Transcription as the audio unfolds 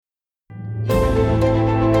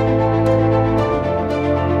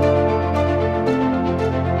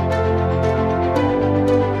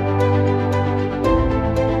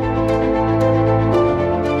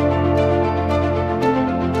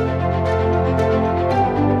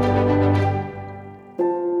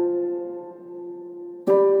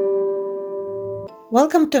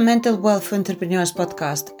Welcome to Mental Wealth for Entrepreneurs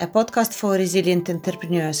podcast, a podcast for resilient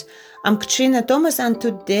entrepreneurs. I'm Katrina Thomas, and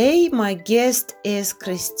today my guest is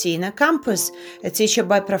Christina Campos, a teacher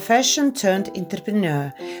by profession turned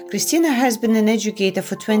entrepreneur. Christina has been an educator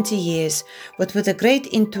for 20 years, but with a great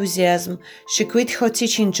enthusiasm, she quit her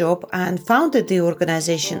teaching job and founded the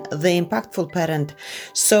organization The Impactful Parent.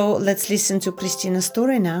 So let's listen to Christina's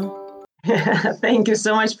story now. Thank you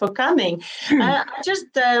so much for coming. I just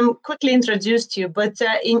quickly introduced you, but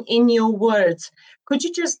in your words, could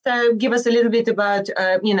you just give us a little bit about,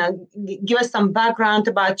 give us some background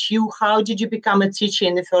about you? How did you become a teacher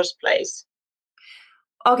in the first place?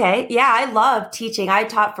 Okay. Yeah, I love teaching. I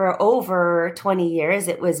taught for over 20 years.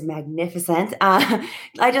 It was magnificent. I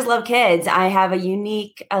just love kids. I have a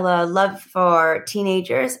unique love for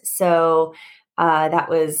teenagers. So that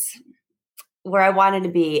was where I wanted to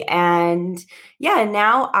be. And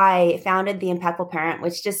now I founded The Impactful Parent,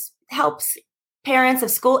 which just helps parents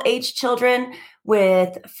of school-age children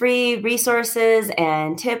with free resources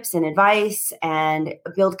and tips and advice and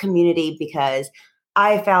build community, because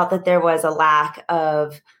I felt that there was a lack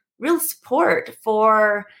of real support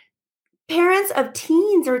for parents of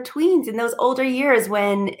teens or tweens in those older years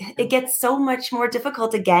when it gets so much more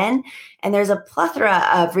difficult again. And there's a plethora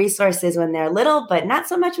of resources when they're little, but not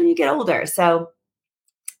so much when you get older. So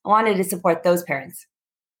I wanted to support those parents.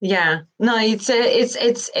 Yeah, no, it's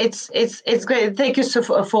great. Thank you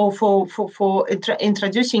for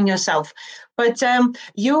introducing yourself. But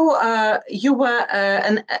you were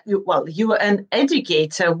an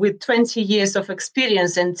educator with 20 years of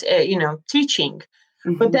experience and teaching.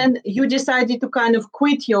 Mm-hmm. But then you decided to kind of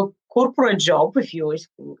quit your corporate job, if you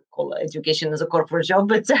call education as a corporate job,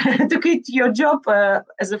 but to quit your job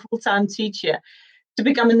as a full-time teacher, to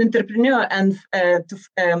become an entrepreneur and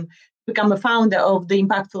to become a founder of The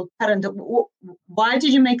Impactful Parent. Why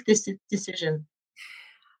did you make this decision?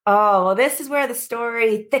 Oh, well, this is where the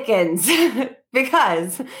story thickens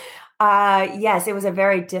because, yes, it was a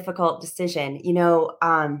very difficult decision.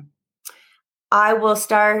 I will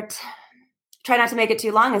try not to make it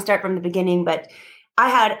too long and start from the beginning, but I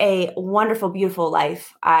had a wonderful, beautiful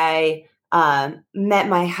life. I met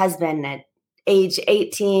my husband at age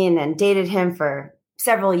 18 and dated him for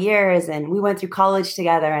several years, and we went through college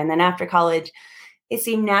together. And then after college, it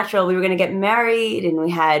seemed natural. We were going to get married, and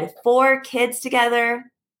we had 4 kids together.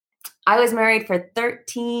 I was married for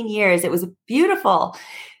 13 years. It was beautiful.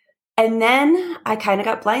 And then I kind of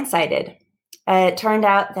got blindsided. It turned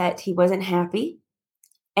out that he wasn't happy,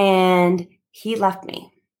 and he left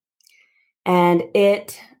me. And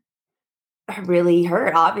it really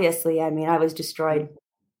hurt, obviously. I mean, I was destroyed.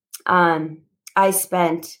 I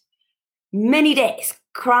spent many days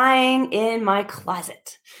crying in my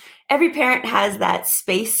closet. Every parent has that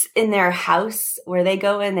space in their house where they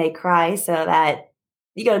go and they cry so that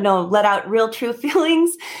let out real true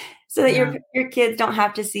feelings so that your kids don't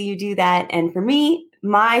have to see you do that. And for me,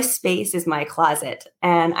 my space is my closet.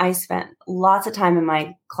 And I spent lots of time in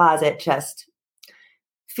my closet just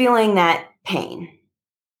feeling that pain.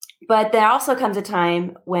 But there also comes a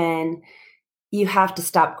time when you have to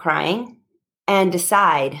stop crying and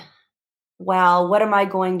decide, well, what am I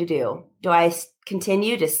going to do? Do I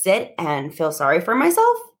continue to sit and feel sorry for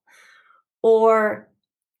myself? Or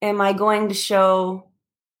am I going to show,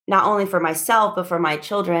 not only for myself, but for my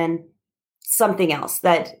children, something else,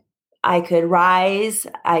 that I could rise,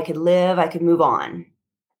 I could live, I could move on?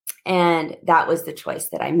 And that was the choice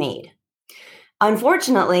that I made.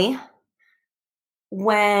 Unfortunately,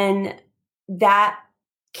 when that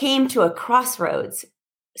came to a crossroads,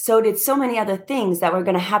 so did so many other things that were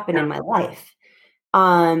going to happen in my life.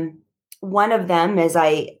 One of them is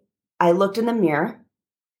I looked in the mirror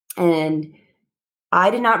and I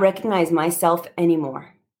did not recognize myself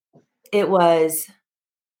anymore. It was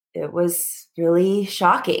really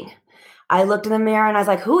shocking. I looked in the mirror and I was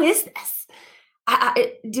like, who is this?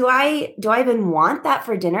 Do I even want that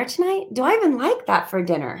for dinner tonight? Do I even like that for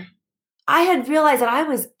dinner? I had realized that I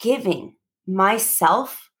was giving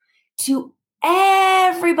myself to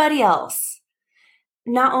everybody else.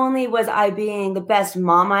 Not only was I being the best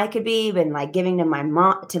mom I could be, and like giving to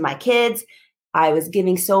my kids, I was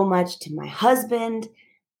giving so much to my husband.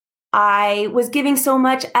 I was giving so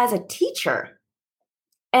much as a teacher,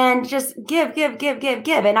 and just give.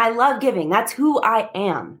 And I love giving. That's who I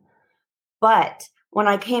am. But when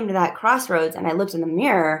I came to that crossroads and I looked in the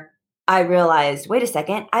mirror, I realized, wait a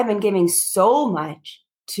second, I've been giving so much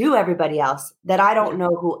to everybody else that I don't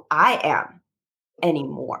know who I am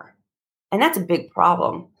anymore. And that's a big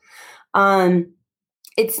problem.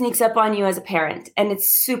 It sneaks up on you as a parent, and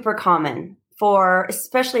it's super common for,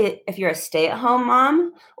 especially if you're a stay-at-home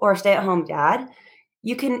mom or a stay-at-home dad,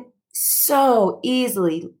 you can so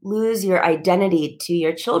easily lose your identity to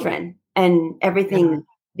your children and everything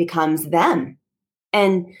becomes them.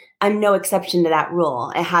 And I'm no exception to that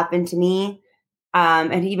rule. It happened to me.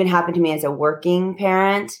 It even happened to me as a working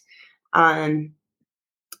parent. But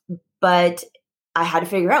I had to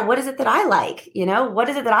figure out, what is it that I like? What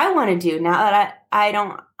is it that I want to do now that I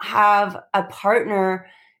don't have a partner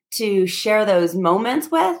to share those moments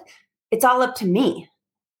with? It's all up to me.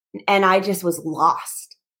 And I just was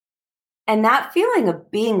lost. And that feeling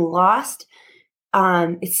of being lost,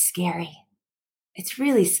 it's scary. It's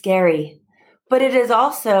really scary. But it is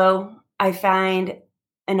also, I find,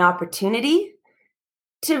 an opportunity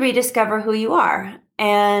to rediscover who you are.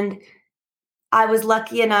 And I was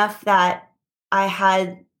lucky enough that I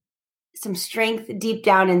had some strength deep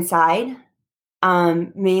down inside,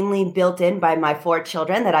 mainly built in by my 4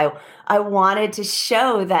 children, that I wanted to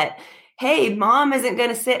show that, hey, mom isn't going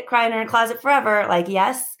to sit crying in her closet forever. Like,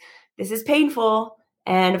 yes, this is painful.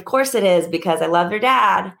 And of course it is, because I love their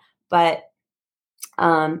dad, but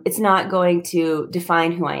it's not going to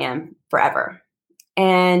define who I am forever.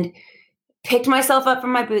 And picked myself up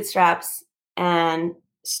from my bootstraps and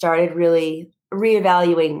started really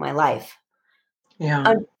reevaluating my life. Yeah.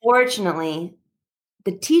 Unfortunately,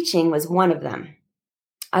 the teaching was one of them.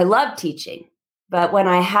 I loved teaching, but when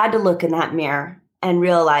I had to look in that mirror and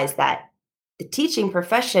realize that the teaching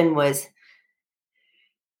profession was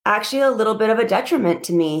actually a little bit of a detriment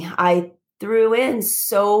to me, I threw in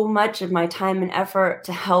so much of my time and effort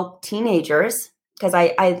to help teenagers, because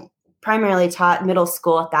I primarily taught middle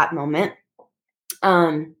school at that moment.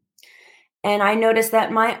 And I noticed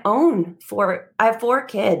that I have 4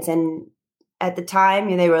 kids, and at the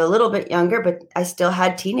time they were a little bit younger, but I still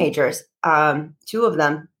had teenagers, 2 of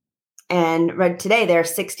them. And right today they're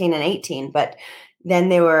 16 and 18, but then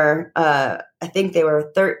they were, I think they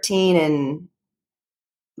were 13 and,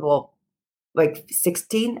 like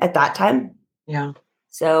 16 at that time. Yeah.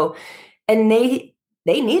 So, and they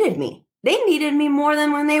needed me. They needed me more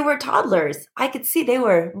than when they were toddlers. I could see they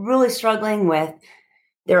were really struggling with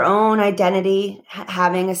their own identity,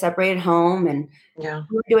 having a separated home, and we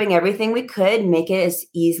were doing everything we could, make it as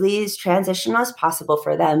easily as transitional as possible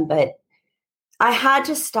for them. But I had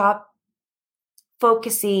to stop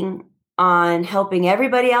focusing on helping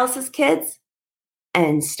everybody else's kids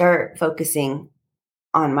and start focusing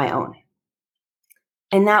on my own.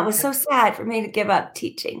 And that was so sad for me to give up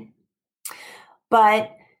teaching.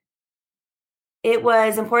 But it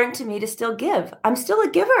was important to me to still give. I'm still a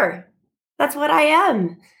giver. That's what I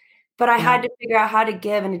am. But I had to figure out how to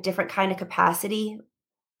give in a different kind of capacity.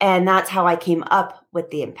 And that's how I came up with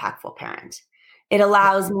the Impactful Parent. It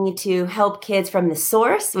allows me to help kids from the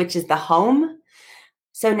source, which is the home.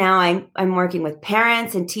 So now I'm working with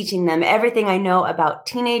parents and teaching them everything I know about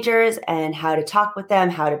teenagers and how to talk with them,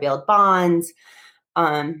 how to build bonds.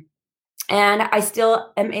 And I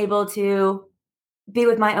still am able to be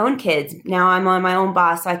with my own kids. Now I'm on my own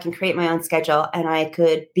boss, so I can create my own schedule, and I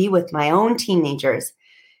could be with my own teenagers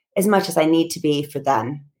as much as I need to be for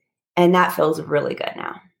them. And that feels really good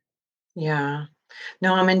now. Yeah.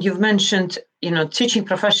 No, I mean, you've mentioned, teaching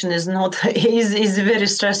profession is a very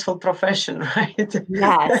stressful profession, right?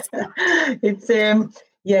 Yes.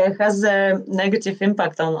 It has a negative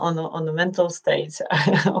impact on the mental state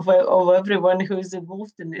of everyone who is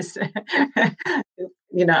involved in this.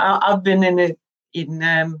 I've been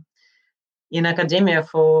in academia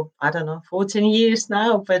for 14 years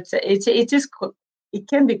now, but it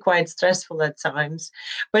can be quite stressful at times.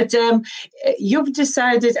 But you've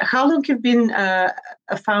decided, how long you've been a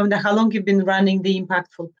founder? How long you've been running the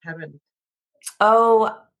Impactful Parent?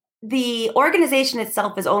 Oh, the organization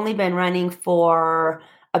itself has only been running for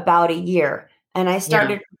about a year, and I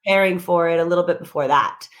started preparing for it a little bit before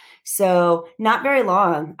that. So not very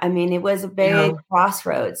long. I mean, it was a big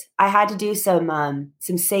crossroads. I had to do some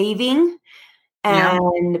saving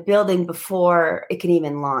and building before it could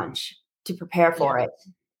even launch to prepare for it.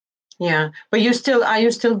 Yeah, but are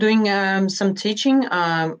you still doing some teaching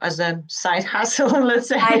as a side hustle, let's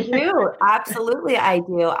say? I do. Absolutely, I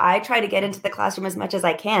do. I try to get into the classroom as much as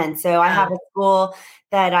I can. So I have a school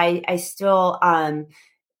that I still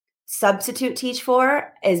substitute teach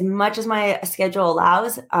for as much as my schedule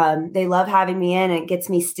allows. They love having me in, and it gets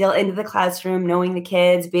me still into the classroom, knowing the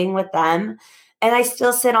kids, being with them. And I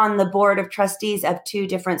still sit on the board of trustees of 2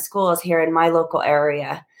 different schools here in my local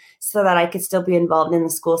area so that I could still be involved in the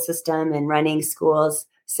school system and running schools.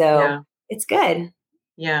 So it's good.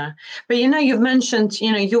 Yeah. But, you've mentioned,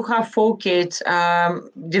 you have 4 kids,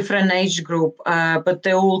 different age group, but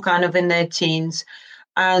they're all kind of in their teens.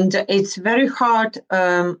 And it's very hard,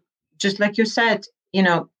 just like you said,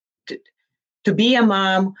 to be a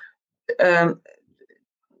mom, to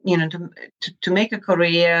make a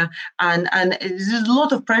career, and there's a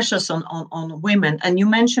lot of pressures on women. And you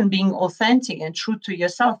mentioned being authentic and true to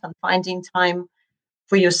yourself and finding time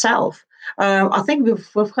for yourself. I think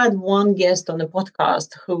we've had one guest on the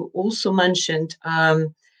podcast who also mentioned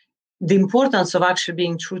the importance of actually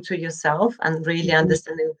being true to yourself and really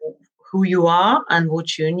understanding who you are and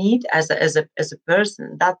what you need as a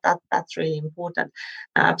person. That's really important.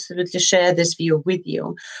 I absolutely share this view with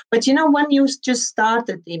you. But when you just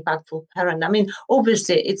started the Impactful Parent, I mean,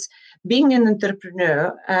 obviously, it's being an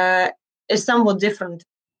entrepreneur is somewhat different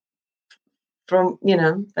from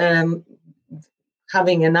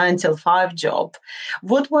having a 9-to-5 job.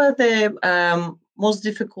 What were the most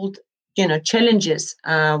difficult challenges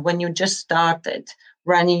when you just started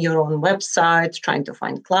running your own website, trying to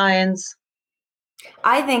find clients?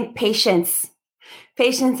 I think patience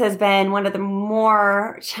has been one of the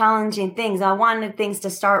more challenging things. I wanted things to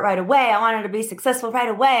start right away. I wanted to be successful right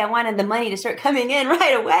away. I wanted the money to start coming in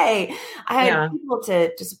right away. I had people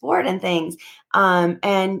to support and things.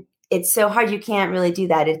 And it's so hard. You can't really do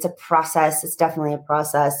that. It's a process. It's definitely a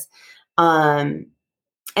process. And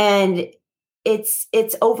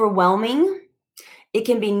it's overwhelming. It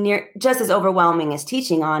can be just as overwhelming as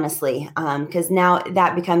teaching, honestly, because now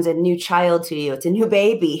that becomes a new child to you. It's a new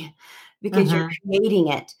baby because you're creating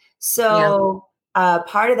it. So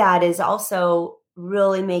part of that is also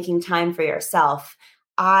really making time for yourself.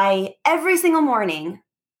 Every single morning,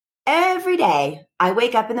 every day, I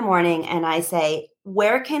wake up in the morning and I say,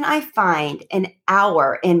 where can I find an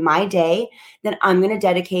hour in my day that I'm going to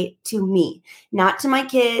dedicate to me, not to my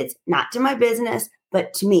kids, not to my business,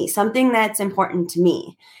 but to me, something that's important to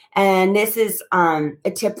me. And this is a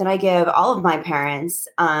tip that I give all of my parents,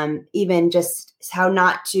 even just how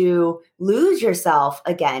not to lose yourself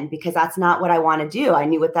again, because that's not what I want to do. I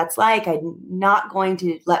knew what that's like. I'm not going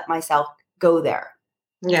to let myself go there.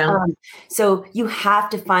 Yeah. So you have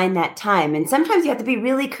to find that time. And sometimes you have to be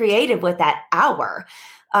really creative with that hour.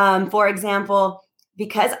 For example,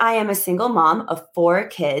 because I am a single mom of 4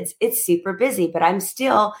 kids, it's super busy, but I'm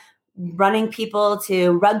still running people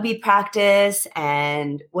to rugby practice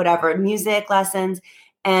and whatever, music lessons.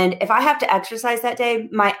 And if I have to exercise that day,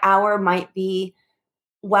 my hour might be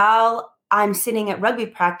while I'm sitting at rugby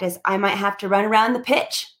practice, I might have to run around the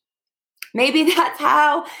pitch. Maybe that's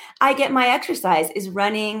how I get my exercise, is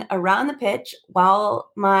running around the pitch while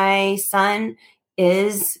my son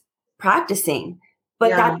is practicing.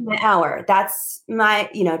 But that's my hour. That's my,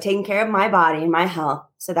 taking care of my body and my health.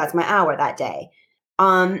 So that's my hour that day.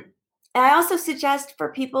 And I also suggest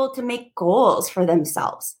for people to make goals for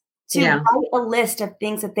themselves, to write a list of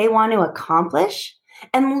things that they want to accomplish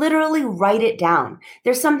and literally write it down.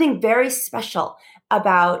 There's something very special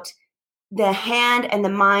about the hand and the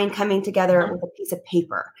mind coming together with a piece of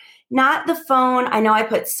paper, not the phone. I know I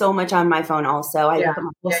put so much on my phone also. I put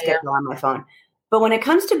my whole schedule on my phone. But when it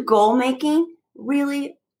comes to goal making,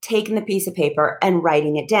 really taking the piece of paper and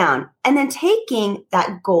writing it down, and then taking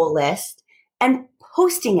that goal list and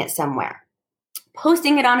posting it somewhere,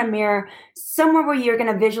 posting it on a mirror, somewhere where you're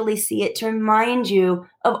going to visually see it to remind you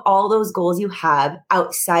of all those goals you have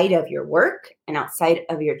outside of your work and outside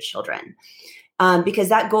of your children. Because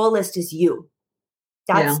that goal list is you.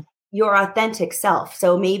 That's your authentic self.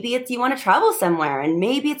 So maybe it's you want to travel somewhere, and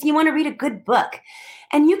maybe it's you want to read a good book.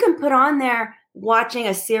 And you can put on there watching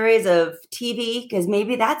a series of TV, because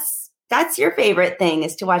maybe that's your favorite thing,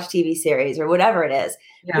 is to watch TV series or whatever it is.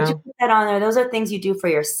 Yeah. But you put that on there. Those are things you do for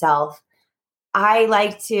yourself. I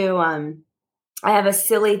like to, I have a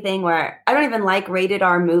silly thing where I don't even like rated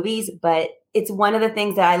R movies, but it's one of the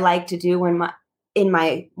things that I like to do in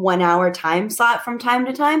my 1 hour time slot from time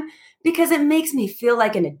to time, because it makes me feel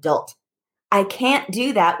like an adult. I can't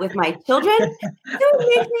do that with my children. It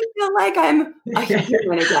makes me feel like I'm a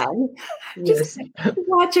human again. Just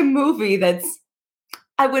watch a movie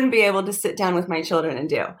I wouldn't be able to sit down with my children and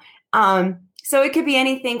do. So it could be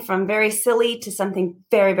anything from very silly to something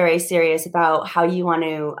very, very serious about how you want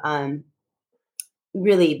to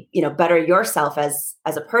really, better yourself as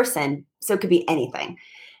a person. So it could be anything.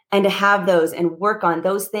 And to have those and work on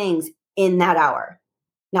those things in that hour,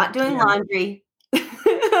 not doing laundry.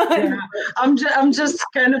 I'm just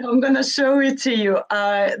I'm going to show it to you.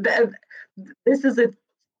 This is a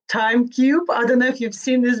time cube. I don't know if you've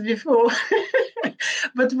seen this before,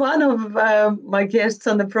 but one of my guests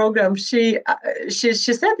on the program, she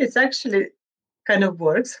said it's actually kind of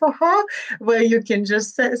works for her, where you can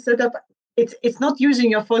just set up. It's not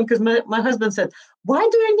using your phone, because my husband said, "Why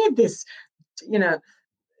do you need this? You know,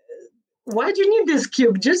 why do you need this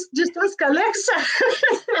cube? Just ask Alexa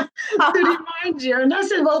to remind you." And I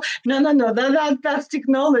said, "Well, no, that's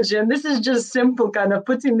technology, and this is just simple, kind of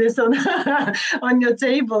putting this on on your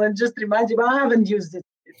table and just remind you." But I haven't used it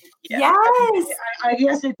yet. Yes, I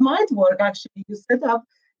guess it might work actually. You set up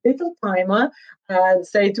little timer and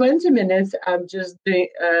say 20 minutes. I'm just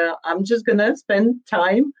gonna spend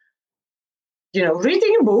time,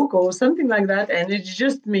 reading a book or something like that, and it's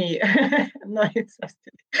just me. No, it's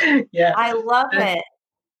yeah. I love it.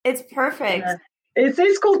 It's perfect.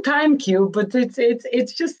 It's called Time Cube, but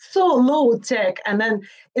it's just so low tech. And then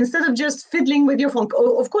instead of just fiddling with your phone,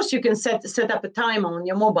 of course you can set up a timer on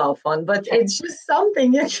your mobile phone, but it's just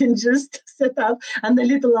something you can just set up, and the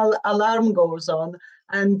little alarm goes on,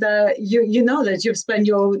 and you know that you've spent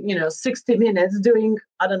your 60 minutes doing,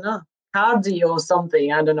 I don't know, cardio or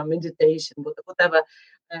something, I don't know, meditation, whatever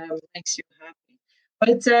makes you happy.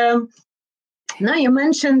 But now you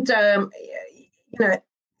mentioned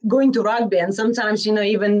going to rugby, and sometimes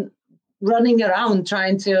even running around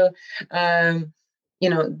trying to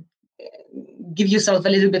give yourself a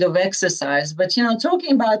little bit of exercise. But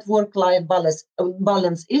talking about work-life balance,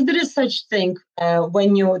 is there such thing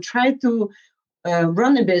when you try to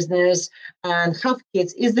run a business and have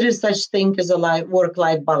kids, is there such thing as a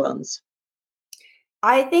work-life balance?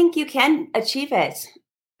 I think you can achieve it.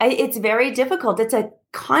 It's very difficult. It's a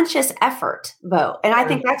conscious effort, though. And I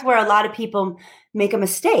think that's where a lot of people make a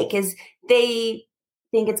mistake, is they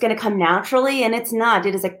think it's going to come naturally, and it's not.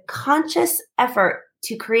 It is a conscious effort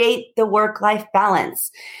to create the work-life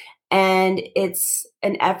balance. And it's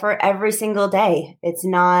an effort every single day. It's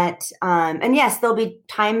not, and yes, there'll be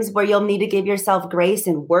times where you'll need to give yourself grace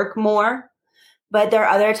and work more. But there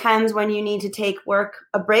are other times when you need to take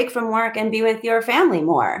a break from work and be with your family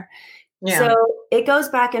more. Yeah. So it goes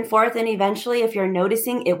back and forth, and eventually, if you're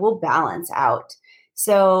noticing, it will balance out.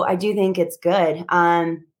 So I do think it's good.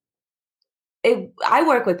 I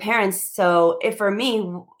work with parents, so for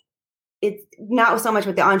me, it's not so much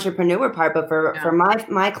with the entrepreneur part, but for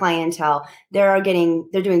my clientele, they're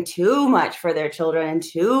doing too much for their children and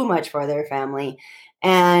too much for their family.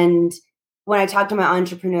 And when I talk to my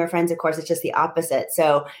entrepreneur friends, of course, it's just the opposite.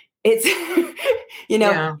 So it's,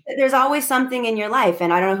 there's always something in your life,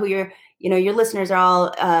 and I don't know who your listeners are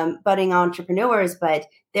all budding entrepreneurs, but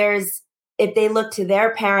if they look to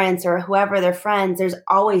their parents or whoever, their friends, there's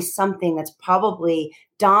always something that's probably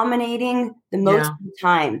dominating the most of the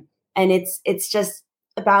time. And it's just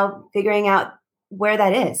about figuring out where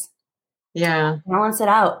that is. Yeah. Balance it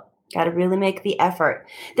out. Got to really make the effort.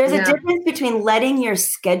 There's a difference between letting your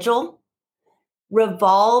schedule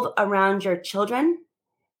revolve around your children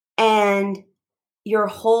and your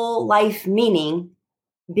whole life meaning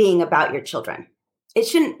being about your children.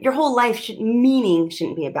 Your whole life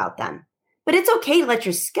shouldn't be about them. But it's okay to let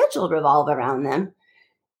your schedule revolve around them.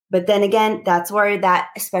 But then again, that's where that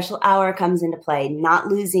special hour comes into play, not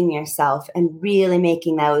losing yourself and really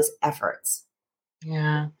making those efforts.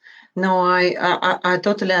 Yeah. No, I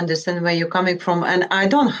totally understand where you're coming from. And I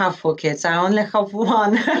don't have 4 kids. I only have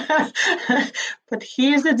 1. But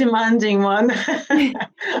he's a demanding one.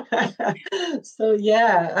 So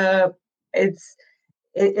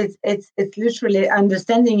it's literally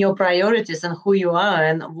understanding your priorities and who you are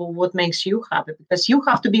and what makes you happy, because you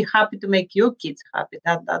have to be happy to make your kids happy.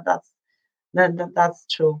 That's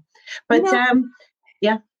true. But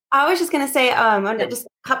I was just going to say, it just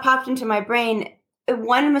popped into my brain.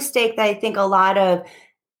 One mistake that I think a lot of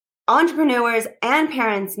entrepreneurs and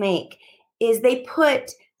parents make is they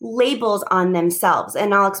put labels on themselves.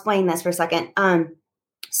 And I'll explain this for a second.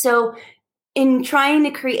 So in trying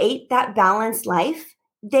to create that balanced life,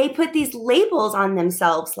 they put these labels on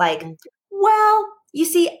themselves like, well, you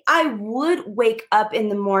see, I would wake up in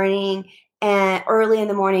the morning and early in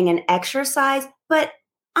the morning and exercise, but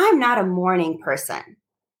I'm not a morning person.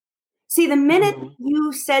 See, the minute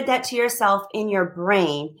you said that to yourself in your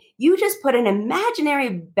brain, you just put an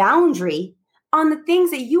imaginary boundary on the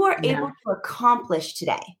things that you are able to accomplish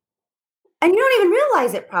today. And you don't even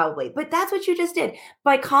realize it probably, but that's what you just did.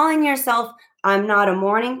 By calling yourself, I'm not a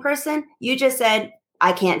morning person, you just said,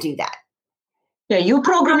 I can't do that. Yeah, you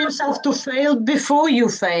program yourself to fail before you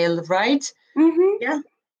fail, right? Mm-hmm. Yeah.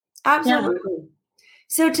 Absolutely. Yeah.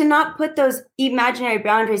 So to not put those imaginary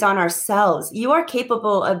boundaries on ourselves, you are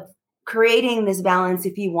capable of creating this balance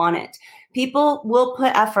if you want it. People will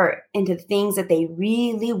put effort into things that they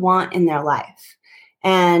really want in their life.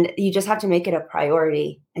 And you just have to make it a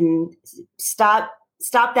priority and stop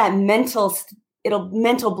that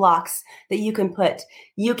mental blocks that you can put.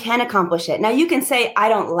 You can accomplish it. Now you can say, I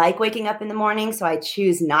don't like waking up in the morning, so I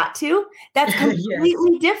choose not to. That's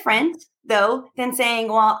completely different though than saying,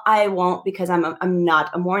 well, I won't because I'm not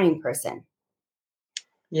a morning person.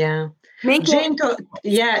 Yeah. Jane, go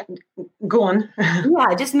on.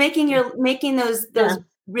 Yeah, just making those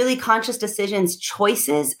really conscious decisions,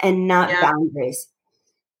 choices, and not boundaries.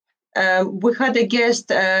 We had a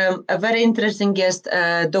guest, a very interesting guest,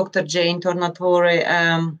 Dr. Jane Tornatore,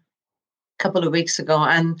 a couple of weeks ago,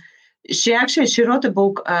 and she wrote a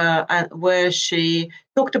book where she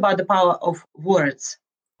talked about the power of words.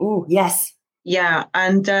 Oh, yes. Yeah,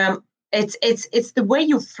 and it's the way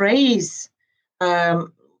you phrase,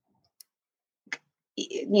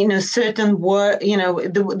 certain word,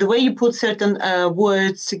 the way you put certain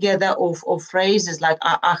words together or phrases like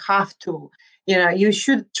I have to. You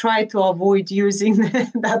should try to avoid using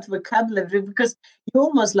that vocabulary because you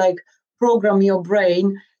almost like program your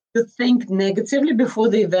brain to think negatively before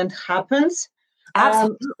the event happens.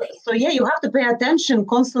 Absolutely. So you have to pay attention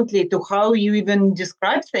constantly to how you even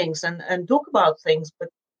describe things and talk about things. But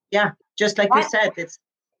just like you said, it's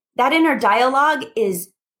that inner dialogue is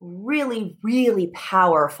really, really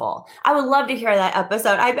powerful. I would love to hear that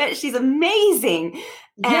episode. I bet she's amazing.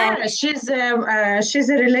 She's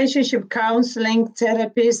a relationship counseling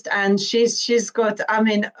therapist, and she's got. I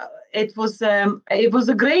mean, it was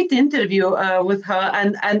a great interview with her,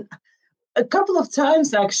 and a couple of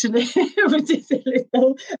times actually we did a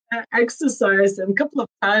little exercise, and a couple of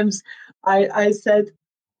times I said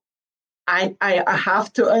I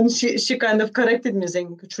have to, and she kind of corrected me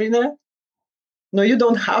saying, Katrina, no, you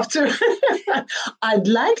don't have to. I'd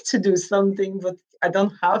like to do something, but I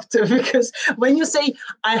don't have to, because when you say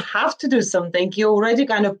I have to do something, you already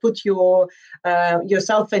kind of put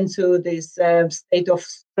yourself into this state of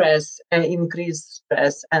stress, increased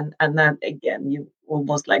stress, and then again you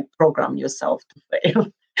almost like program yourself to fail.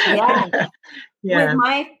 Yeah.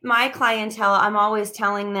 With my clientele, I'm always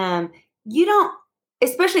telling them, you don't,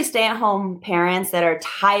 especially stay-at-home parents that are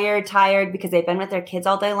tired because they've been with their kids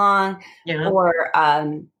all day long, or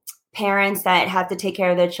parents that have to take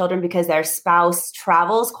care of their children because their spouse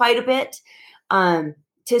travels quite a bit,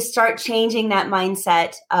 to start changing that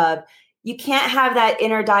mindset of you can't have that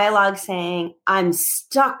inner dialogue saying, I'm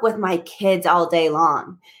stuck with my kids all day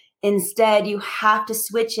long. Instead, you have to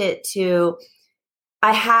switch it to,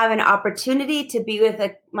 I have an opportunity to be with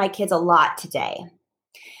my kids a lot today.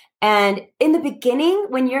 And in the beginning,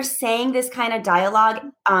 when you're saying this kind of dialogue,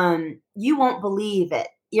 you won't believe it.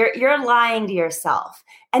 You're lying to yourself.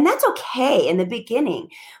 And that's okay in the beginning.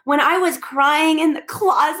 When I was crying in the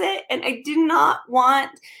closet and I did not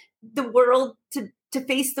want the world to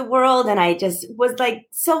face the world, and I just was like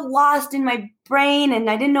so lost in my brain and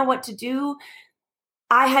I didn't know what to do,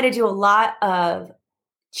 I had to do a lot of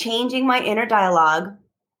changing my inner dialogue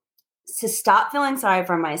to stop feeling sorry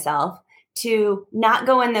for myself, to not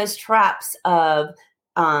go in those traps of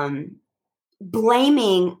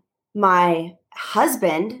blaming my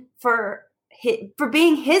husband for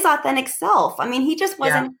being his authentic self. I mean, he just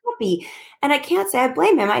wasn't happy. And I can't say I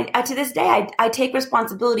blame him. I to this day, I take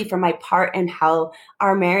responsibility for my part in how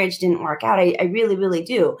our marriage didn't work out. I really, really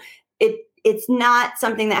do. It's not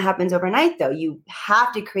something that happens overnight, though. You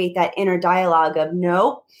have to create that inner dialogue of,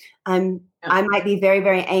 no, I might be very,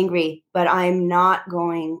 very angry, but I'm not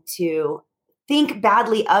going to think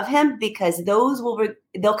badly of him, because those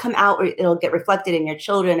they'll come out, or it'll get reflected in your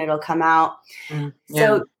children. It'll come out.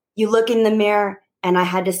 So you look in the mirror, and I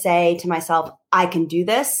had to say to myself, I can do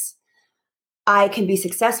this. I can be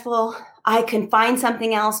successful. I can find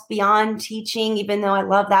something else beyond teaching, even though I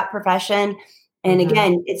love that profession. And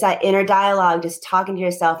again, it's that inner dialogue, just talking to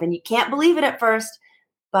yourself, and you can't believe it at first,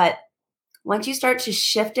 but once you start to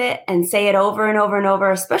shift it and say it over and over and over,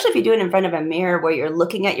 especially if you do it in front of a mirror where you're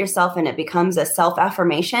looking at yourself and it becomes a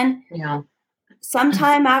self-affirmation,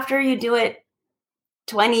 sometime after you do it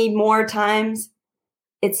 20 more times,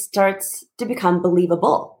 it starts to become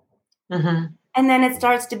believable. And then it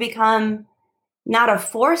starts to become not a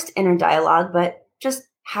forced inner dialogue, but just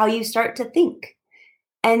how you start to think.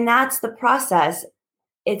 And that's the process.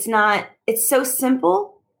 It's so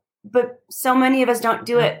simple, but so many of us don't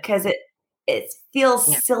do it because it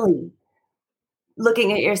feels silly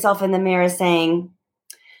looking at yourself in the mirror saying,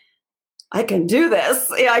 I can do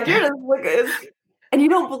this. Yeah, I can look at this. And you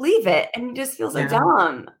don't believe it. And you just feel so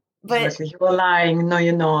dumb. But you're lying. No,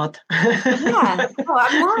 you're not. I'm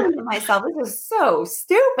lying to myself. This is so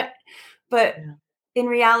stupid. But in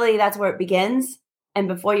reality, that's where it begins. And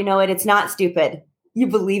before you know it, it's not stupid. You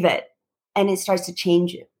believe it, and it starts to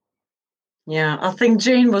change you. Yeah, I think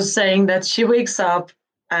Jane was saying that she wakes up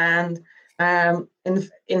and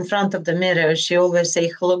in front of the mirror, she always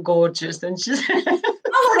say "hello, gorgeous," and she's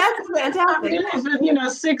Oh, that's fantastic. I'm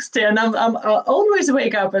 60, and I always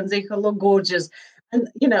wake up and say "hello, gorgeous," and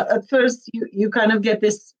at first you kind of get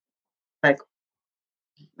this like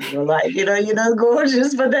you're like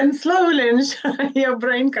gorgeous, but then slowly your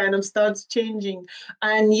brain kind of starts changing,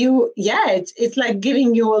 and it's like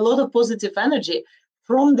giving you a lot of positive energy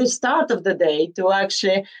from the start of the day to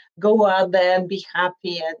actually go out there and be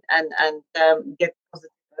happy and get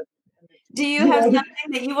positive energy. Do you have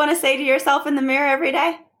something that you want to say to yourself in the mirror every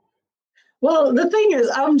day? Well, the thing is,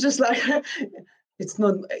 I'm just like, it's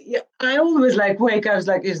not. I always like wake up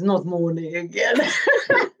like it's not morning again.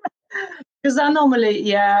 Because I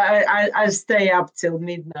normally, I stay up till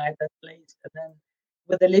midnight at least, and then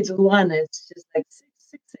with the little one, it's just like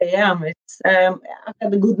 6 a.m. It's I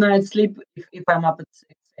have a good night's sleep if I'm up at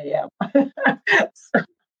 6 a.m.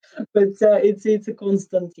 But it's a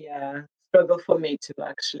constant struggle for me to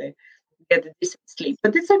actually get a decent sleep.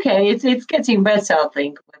 But it's okay. It's getting better, I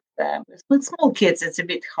think. With small kids, it's a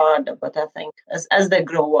bit harder. But I think as they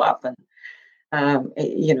grow up and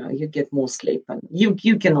you get more sleep and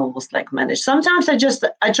you can almost like manage. Sometimes I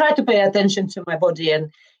try to pay attention to my body,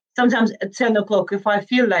 and sometimes at 10 o'clock, if I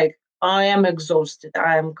feel like I am exhausted,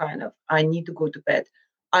 I need to go to bed,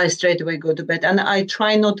 I straight away go to bed, and I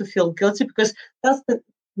try not to feel guilty, because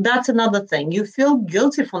that's another thing. You feel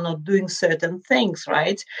guilty for not doing certain things,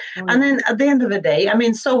 right? Mm. And then at the end of the day, I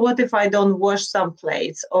mean, so what if I don't wash some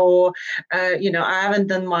plates, or I haven't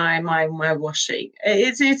done my washing?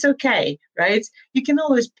 It's okay, right? You can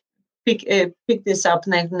always pick this up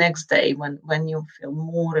next day when you feel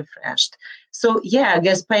more refreshed. So I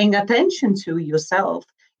guess paying attention to yourself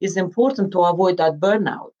is important to avoid that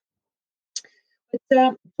burnout.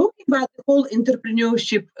 But talking about the whole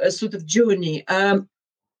entrepreneurship sort of journey.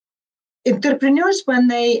 Entrepreneurs, when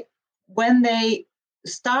they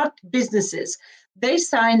start businesses, they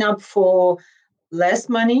sign up for less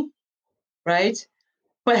money, right?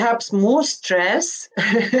 Perhaps more stress,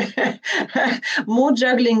 more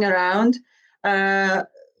juggling around,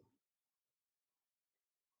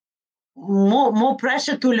 more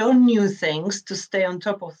pressure to learn new things, to stay on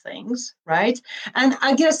top of things, right? And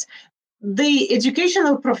I guess the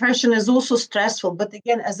educational profession is also stressful, but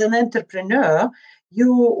again, as an entrepreneur,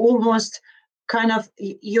 you almost kind of,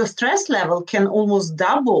 your stress level can almost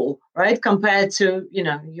double, right, compared to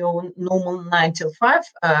your normal 9 till 5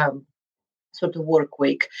 sort of work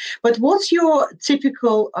week. But what's your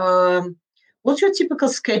typical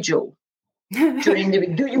schedule during the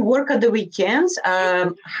week? Do you work at the weekends?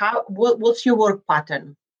 What's your work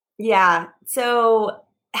pattern? Yeah, so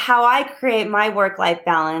how I create my work-life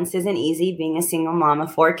balance isn't easy, being a single mom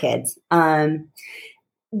of 4 kids.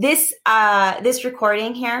 This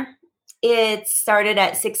recording here, it started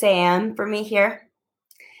at 6 a.m. for me here.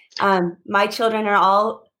 My children are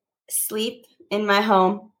all asleep in my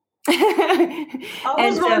home. I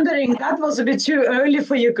was wondering, that was a bit too early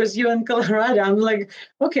for you because you're in Colorado. I'm like,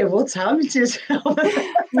 okay, what time it is?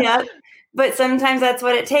 Yeah. But sometimes that's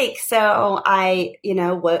what it takes. So I,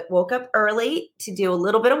 woke up early to do a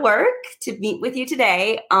little bit of work to meet with you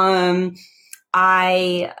today.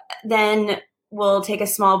 I then will take a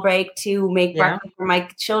small break to make breakfast for my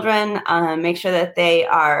children, make sure that they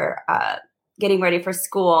are getting ready for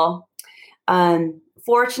school.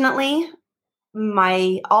 Fortunately,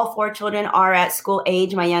 all 4 children are at school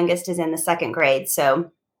age. My youngest is in the 2nd grade. So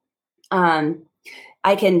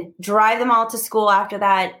I can drive them all to school after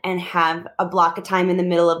that and have a block of time in the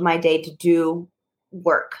middle of my day to do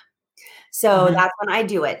work. So that's when I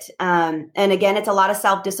do it. And again, it's a lot of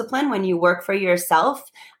self-discipline when you work for yourself.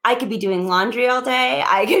 I could be doing laundry all day.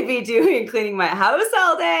 I could be cleaning my house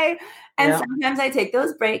all day. And sometimes I take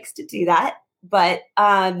those breaks to do that. But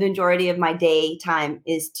the majority of my day time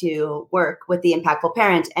is to work with the Impactful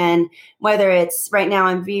Parent. And whether it's right now,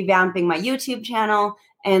 I'm revamping my YouTube channel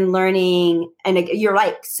and learning, and you're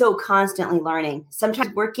like so constantly learning.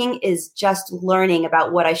 Sometimes working is just learning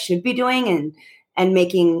about what I should be doing and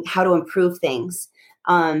making how to improve things.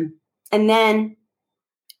 And then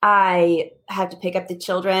I have to pick up the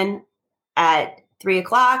children at 3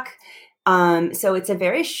 o'clock. So it's a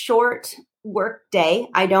very short work day.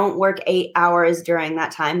 I don't work 8 hours during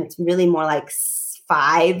that time. It's really more like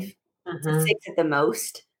 5 to 6 at the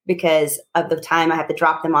most because of the time I have to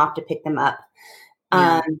drop them off to pick them up.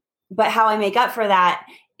 But how I make up for that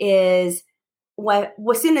is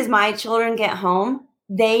as soon as my children get home,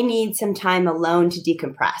 they need some time alone to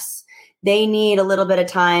decompress. they need a little bit of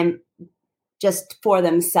time just for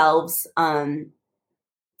themselves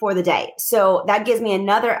for the day. So that gives me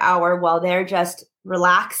another hour while they're just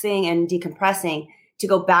relaxing and decompressing to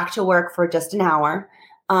go back to work for just an hour.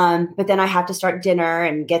 But then I have to start dinner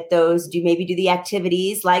and get those, do the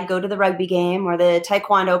activities like go to the rugby game or the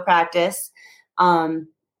taekwondo practice. And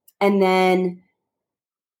then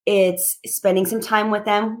it's spending some time with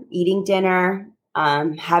them, eating dinner,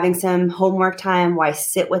 having some homework time while I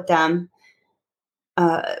sit with them.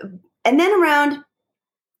 And then around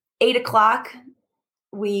 8:00,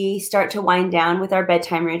 we start to wind down with our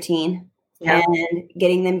bedtime routine and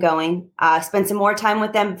getting them going. Spend some more time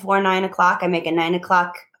with them before 9:00. I make a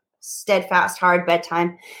 9:00 steadfast, hard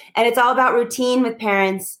bedtime. And it's all about routine with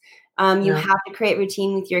parents. You have to create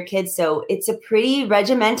routine with your kids. So it's a pretty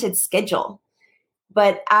regimented schedule.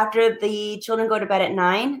 But after the children go to bed at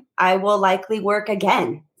 9, I will likely work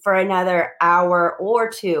again for another hour or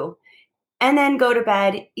two, and then go to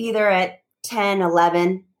bed either at 10,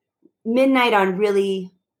 11, midnight on really,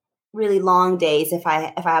 really long days if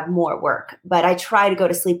I have more work. But I try to go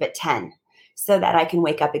to sleep at 10 so that I can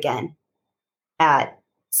wake up again at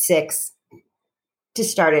 6 to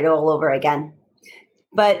start it all over again.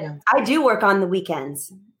 But I do work on the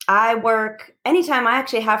weekends. I work anytime I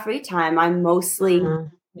actually have free time. I'm mostly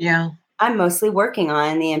working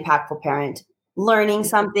on the Impactful Parent, learning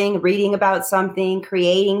something, reading about something,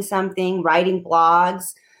 creating something, writing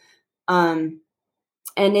blogs. And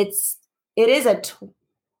it is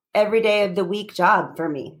every day of the week job for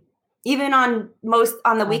me. Even on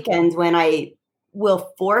the weekends when I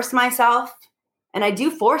will force myself, and I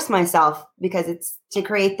do force myself because it's to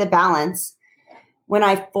create the balance. When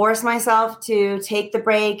I force myself to take the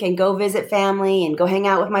break and go visit family and go hang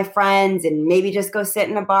out with my friends and maybe just go sit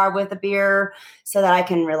in a bar with a beer so that I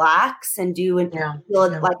can relax and feel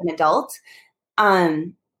like an adult.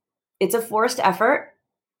 It's a forced effort,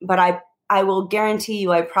 but I will guarantee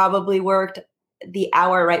you I probably worked the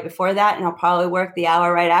hour right before that, and I'll probably work the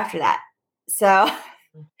hour right after that. So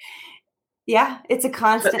it's a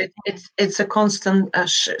constant. It's a constant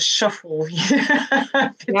shuffle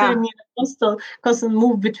between constant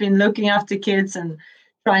move between looking after kids and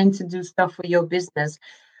trying to do stuff for your business.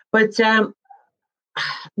 But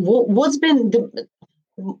what's been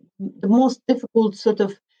the most difficult sort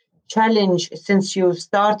of challenge since you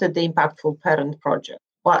started the Impactful Parent Project?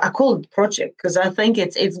 Well, I call it project because I think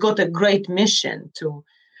it's got a great mission to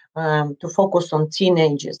focus on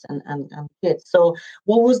teenagers and kids. So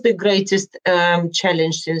what was the greatest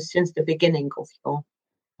challenge since the beginning of your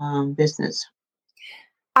business?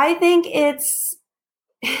 I think it's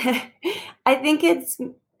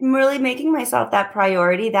really making myself that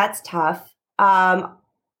priority. That's tough.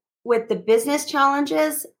 With the business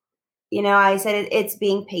challenges, I said it's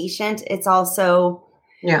being patient. It's also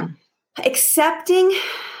accepting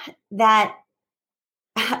that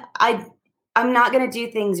I'm not going to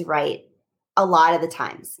do things right a lot of the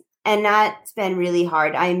times. And that's been really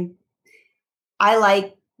hard. I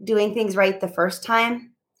like doing things right the first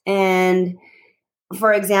time. And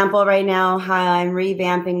for example, right now, how I'm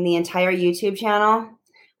revamping the entire YouTube channel.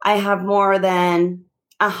 I have more than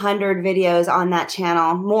 100 videos on that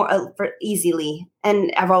channel, more for easily.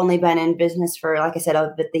 And I've only been in business for, like I said,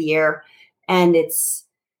 the year. And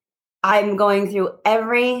I'm going through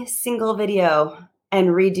every single video and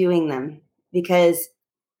redoing them because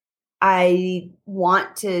I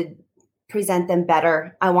want to present them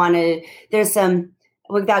better. There's some,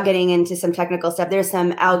 without getting into some technical stuff, there's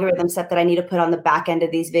some algorithm stuff that I need to put on the back end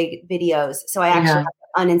of these videos. So I actually have to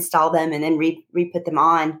uninstall them and then re-put them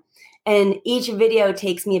on. And each video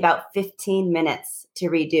takes me about 15 minutes to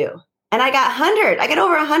redo. And I got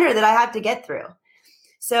over 100 that I have to get through.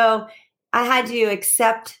 So I had to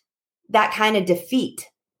accept that kind of defeat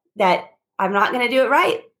that I'm not going to do it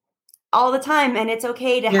right all the time. And it's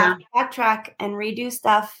okay to have to backtrack and redo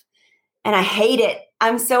stuff. And I hate it.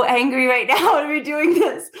 I'm so angry right now to be doing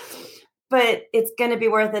this, but it's going to be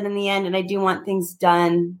worth it in the end. And I do want things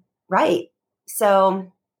done right.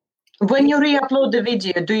 So when you re-upload the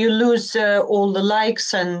video, do you lose all the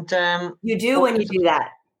likes and you do when you do that?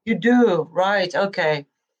 You do, right? Okay.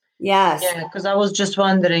 Yes. Yeah, because I was just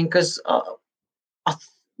wondering, because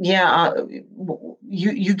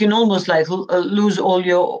you can almost like lose all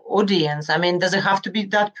your audience. I mean, does it have to be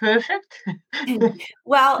that perfect?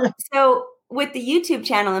 Well, so with the YouTube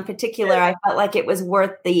channel in particular, I felt like it was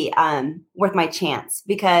worth my chance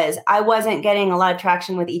because I wasn't getting a lot of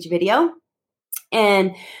traction with each video.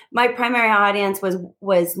 And my primary audience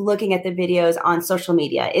was looking at the videos on social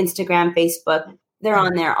media, Instagram, Facebook. They're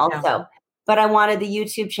on there also. Yeah. But I wanted the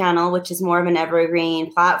YouTube channel, which is more of an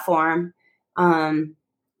evergreen platform,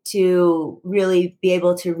 to really be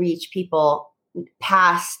able to reach people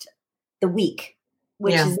past the week,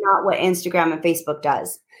 which is not what Instagram and Facebook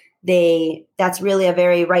does. That's really a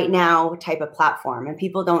very right now type of platform, and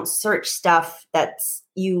people don't search stuff that's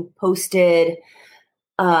you posted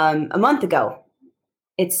a month ago.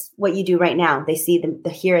 It's what you do right now. They see the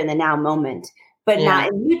here and the now moment, but not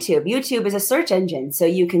in YouTube. YouTube is a search engine, so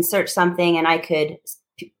you can search something, and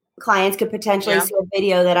clients could potentially see a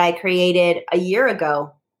video that I created a year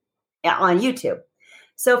ago on YouTube.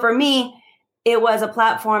 So for me, it was a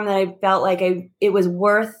platform that I felt like it was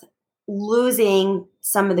worth losing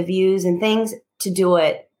some of the views and things to do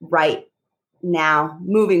it right now,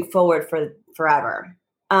 moving forward for forever.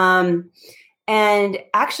 And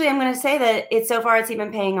actually, I'm going to say that so far it's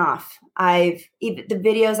even paying off. The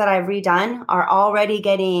videos that I've redone are already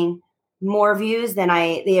getting more views than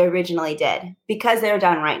they originally did because they're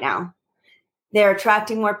done right now. They're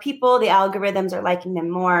attracting more people. The algorithms are liking them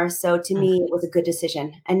more. So to me, it was a good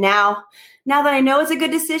decision. And now that I know it's a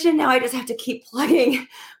good decision, now I just have to keep plugging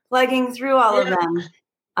through all of them.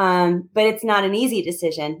 But it's not an easy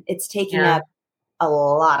decision. It's taking up a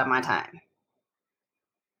lot of my time.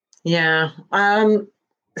 Yeah.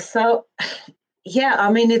 So,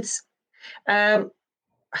 I mean, it's, I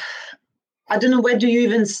don't know, where do you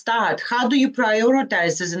even start? How do you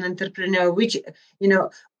prioritize as an entrepreneur, which,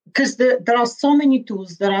 because there are so many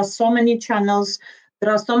tools, there are so many channels,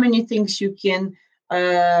 there are so many things you can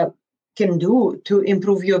do to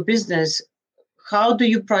improve your business. How do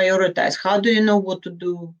you prioritize? How do you know what to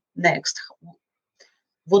do next?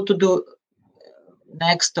 What to do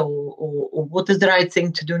next, or what is the right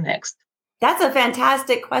thing to do next? That's a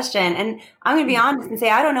fantastic question. And I'm going to be honest and say,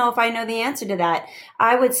 I don't know if I know the answer to that.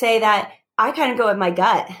 I would say that I kind of go with my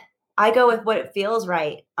gut. I go with what it feels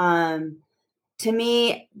right. To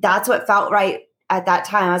me, that's what felt right at that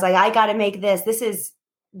time. I was like, I got to make this. This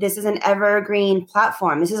is an evergreen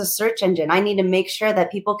platform. This is a search engine. I need to make sure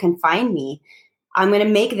that people can find me. I'm going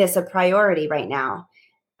to make this a priority right now.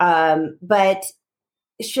 But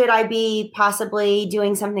should I be possibly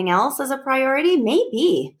doing something else as a priority?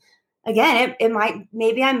 Maybe. Again, it might,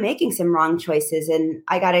 maybe I'm making some wrong choices, and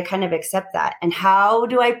I got to kind of accept that. And how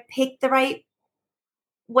do I pick the right,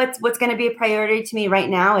 what's going to be a priority to me right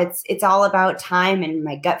now? It's all about time and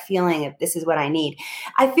my gut feeling if this is what I need.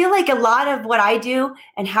 I feel like a lot of what I do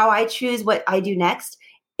and how I choose what I do next,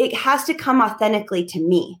 it has to come authentically to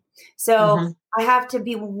me. So I have to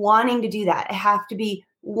be wanting to do that. I have to be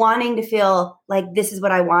wanting to feel like this is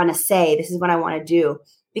what I want to say. This is what I want to do.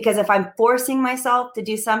 Because if I'm forcing myself to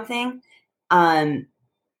do something,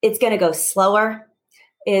 it's going to go slower.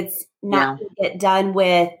 It's not going to get done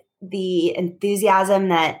with the enthusiasm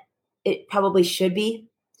that it probably should be.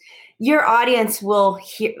 Your audience will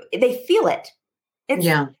they feel it.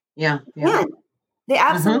 They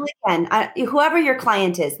absolutely can. Whoever your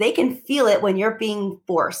client is, they can feel it when you're being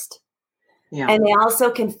forced. Yeah. And they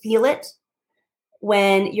also can feel it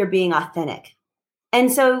when you're being authentic. And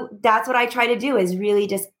so that's what I try to do, is really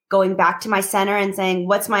just going back to my center and saying,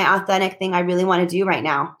 what's my authentic thing I really want to do right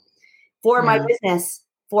now for my business,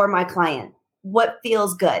 for my client? What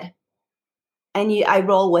feels good? And I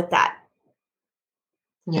roll with that.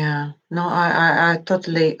 Yeah, no, I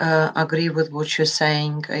totally agree with what you're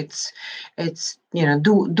saying. It's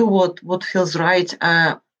do what feels right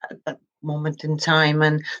at that moment in time.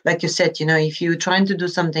 And like you said, if you're trying to do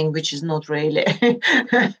something which is not really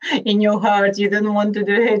in your heart, you don't want to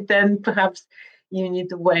do it, then perhaps you need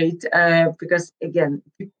to wait, because again,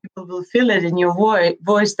 people will feel it in your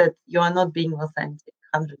voice that you are not being authentic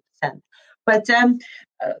 100%. But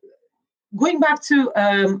going back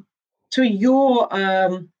to your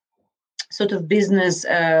sort of business,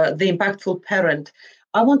 the Impactful Parent,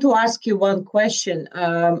 I want to ask you one question.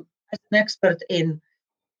 As an expert in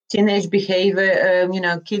teenage behavior,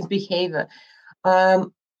 kids' behavior,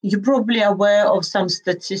 you're probably aware of some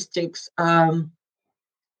statistics, on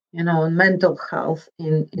mental health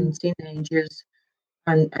in teenagers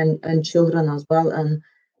and children as well. And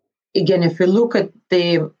again, if you look at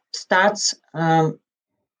the stats, how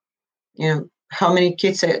many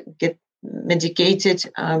kids get medicated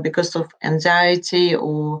because of anxiety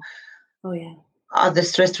or other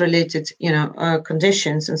stress-related,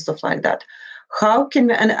 conditions and stuff like that. How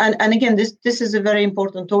can and again, this is a very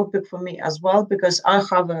important topic for me as well, because I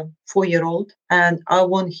have a 4-year-old and I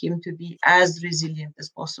want him to be as resilient as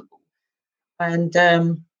possible. And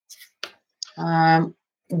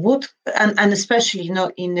especially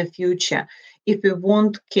in the future, if we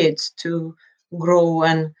want kids to grow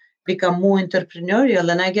and become more entrepreneurial,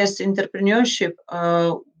 and I guess entrepreneurship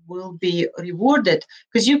will be rewarded,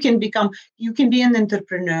 because you can be an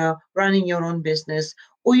entrepreneur running your own business,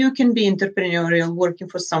 or you can be entrepreneurial working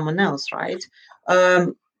for someone else, right?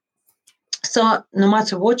 So no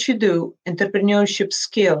matter what you do, entrepreneurship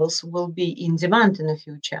skills will be in demand in the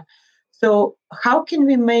future. So how can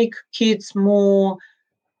we make kids more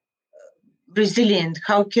resilient?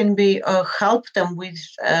 How can we help them with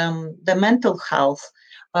the mental health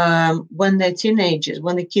when they're teenagers,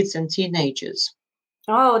 when the kids and teenagers?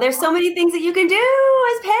 Oh, there's so many things that you can do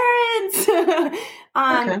as parents.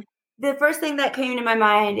 Okay. The first thing that came to my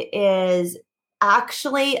mind is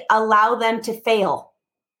actually allow them to fail,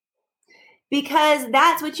 because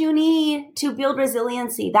that's what you need to build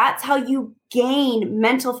resiliency. That's how you gain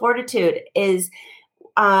mental fortitude, is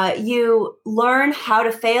you learn how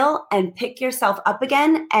to fail and pick yourself up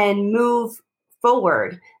again and move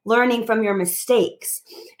forward, learning from your mistakes.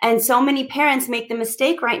 And so many parents make the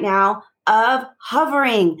mistake right now of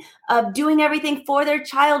hovering, of doing everything for their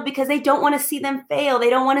child because they don't want to see them fail.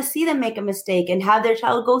 They don't want to see them make a mistake and have their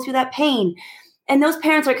child go through that pain. And those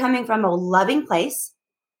parents are coming from a loving place.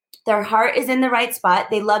 Their heart is in the right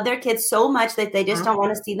spot. They love their kids so much that they just don't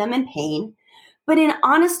want to see them in pain. But in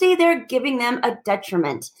honesty, they're giving them a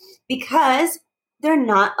detriment because they're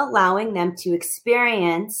not allowing them to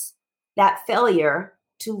experience that failure,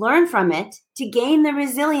 to learn from it, to gain the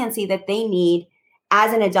resiliency that they need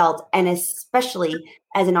as an adult and especially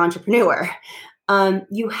as an entrepreneur.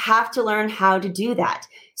 You have to learn how to do that.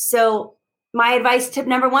 So my advice, tip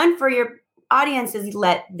number one for your audience, is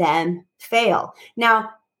let them fail.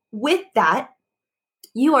 Now, with that,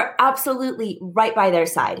 you are absolutely right by their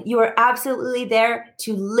side. You are absolutely there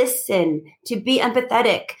to listen, to be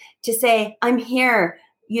empathetic, to say, I'm here,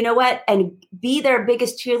 you know what? And be their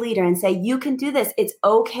biggest cheerleader and say, you can do this. It's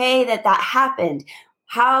okay that happened.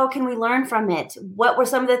 How can we learn from it? What were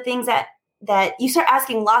some of the things that you start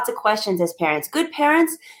asking lots of questions as parents? Good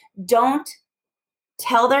parents don't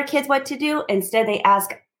tell their kids what to do. Instead, they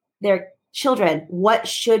ask their children, what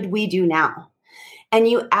should we do now? And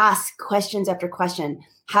you ask questions after question.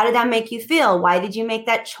 How did that make you feel? Why did you make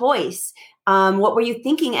that choice? What were you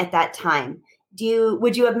thinking at that time?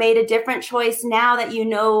 Would you have made a different choice now that you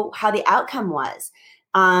know how the outcome was?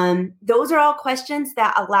 Those are all questions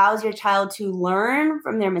that allows your child to learn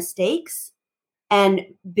from their mistakes and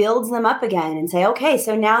builds them up again and say, okay,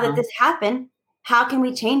 so now that this happened, how can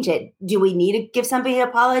we change it? Do we need to give somebody an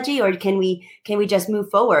apology, or can we just move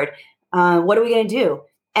forward? What are we going to do?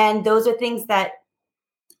 And those are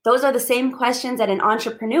the same questions that an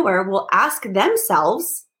entrepreneur will ask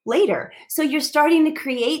themselves later. So you're starting to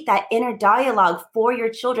create that inner dialogue for your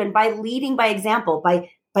children by leading by example, by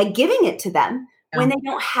giving it to them when they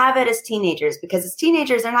don't have it as teenagers, because as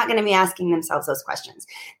teenagers, they're not going to be asking themselves those questions.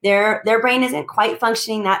 Their brain isn't quite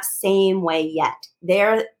functioning that same way yet.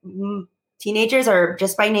 Teenagers are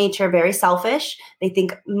just by nature very selfish. They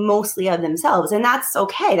think mostly of themselves, and that's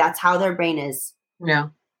okay. That's how their brain is. Yeah.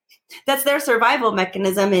 That's their survival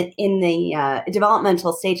mechanism in the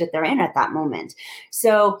developmental stage that they're in at that moment.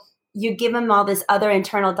 So you give them all this other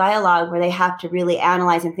internal dialogue where they have to really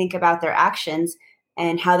analyze and think about their actions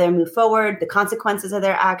and how they move forward, the consequences of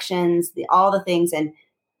their actions, all the things, and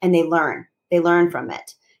they learn. They learn from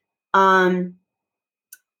it. I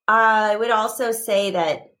would also say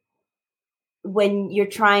that when you're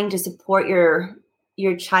trying to support your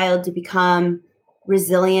child to become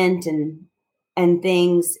resilient and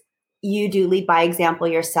things, you do lead by example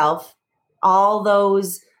yourself. All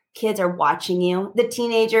those kids are watching you. The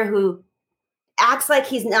teenager who acts like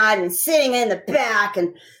he's not and sitting in the back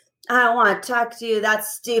and I don't want to talk to you,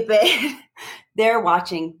 that's stupid. They're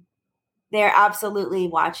watching. They're absolutely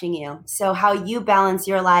watching you. So how you balance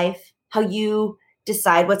your life, how you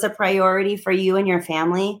decide what's a priority for you and your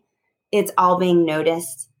family, it's all being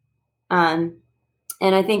noticed. And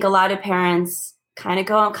I think a lot of parents kind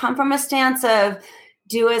of come from a stance of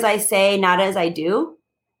do as I say, not as I do.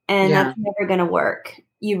 And that's never going to work.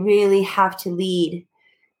 You really have to lead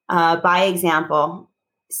by example.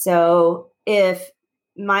 So if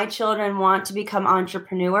my children want to become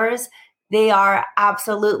entrepreneurs, they are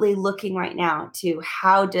absolutely looking right now to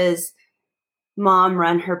how does mom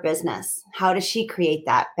run her business? How does she create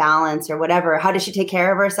that balance or whatever? How does she take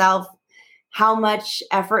care of herself? How much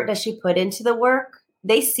effort does she put into the work?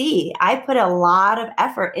 They see I put a lot of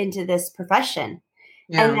effort into this profession.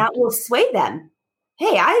 Yeah. And that will sway them.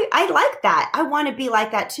 Hey, I like that. I want to be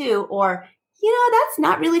like that too. Or, that's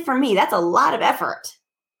not really for me. That's a lot of effort.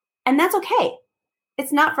 And that's okay.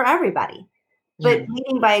 It's not for everybody. But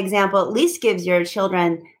leading by example at least gives your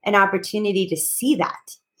children an opportunity to see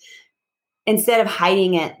that instead of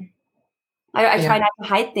hiding it. I try not to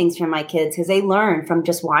hide things from my kids because they learn from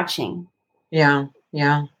just watching. Yeah.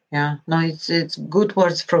 Yeah, no, it's good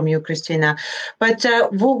words from you, Christina. But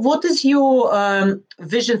what is your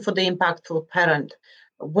vision for the impactful parent?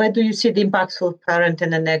 Where do you see the impactful parent in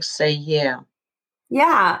the next, say, year?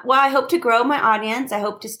 Yeah, well, I hope to grow my audience. I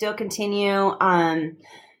hope to still continue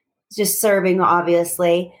just serving,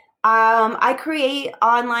 obviously. I create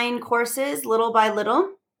online courses little by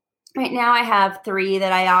little. Right now, I have 3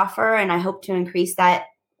 that I offer, and I hope to increase that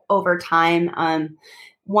over time.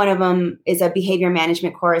 One of them is a behavior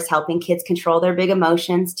management course, helping kids control their big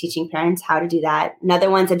emotions, teaching parents how to do that. Another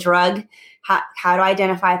one's a drug, how to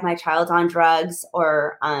identify if my child's on drugs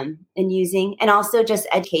or and using, and also just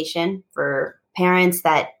education for parents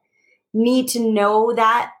that need to know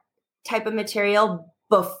that type of material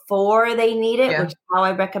before they need it, which is how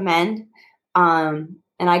I recommend.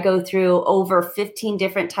 And I go through over 15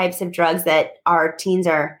 different types of drugs that our teens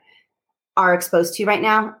are exposed to right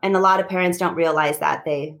now. And a lot of parents don't realize that.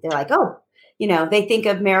 They're like, oh, they think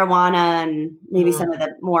of marijuana and maybe some of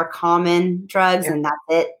the more common drugs and that's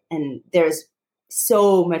it. And there's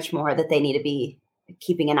so much more that they need to be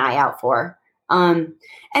keeping an eye out for. And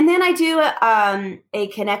then I do a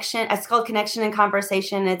connection. It's called Connection and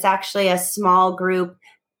Conversation. It's actually a small group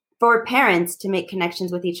for parents to make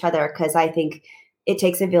connections with each other, because I think it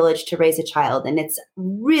takes a village to raise a child. And it's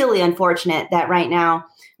really unfortunate that right now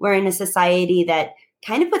we're in a society that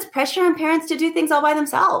kind of puts pressure on parents to do things all by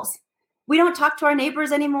themselves. We don't talk to our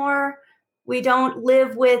neighbors anymore. We don't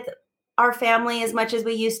live with our family as much as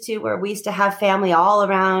we used to, where we used to have family all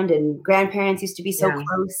around and grandparents used to be so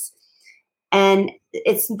close. And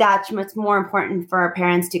it's that much more important for our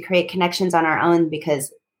parents to create connections on our own,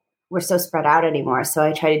 because we're so spread out anymore. So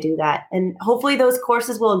I try to do that. And hopefully those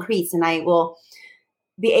courses will increase, and I will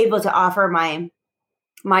be able to offer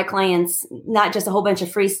my clients not just a whole bunch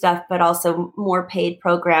of free stuff, but also more paid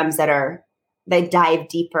programs that dive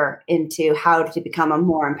deeper into how to become a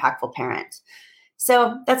more impactful parent.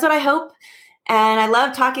 So that's what I hope. And I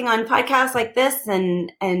love talking on podcasts like this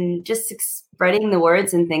and just spreading the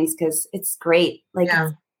words and things, because it's great.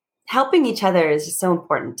 Helping each other is just so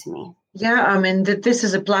important to me. Yeah, I mean, this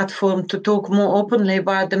is a platform to talk more openly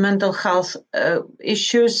about the mental health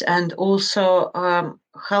issues, and also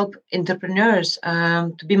help entrepreneurs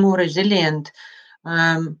to be more resilient,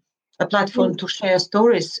 a platform to share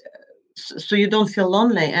stories so you don't feel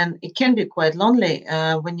lonely. And it can be quite lonely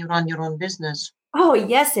when you run your own business. Oh,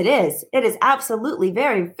 yes, it is. It is absolutely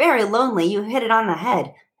very, very lonely. You hit it on the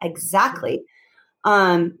head. Exactly.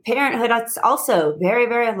 Parenthood, it's also very,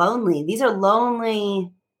 very lonely. These are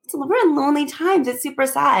lonely. We're in lonely times. It's super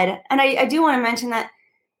sad. And I do want to mention that,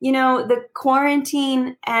 the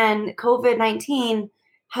quarantine and COVID-19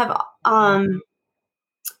 have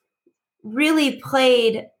really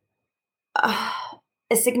played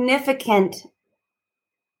a significant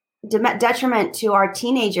detriment to our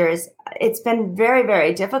teenagers. It's been very,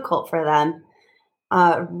 very difficult for them.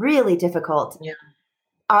 Really difficult.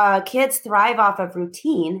 Yeah. Kids thrive off of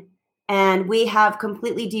routine, and we have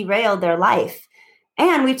completely derailed their life.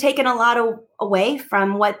 And we've taken a lot away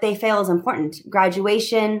from what they feel is important.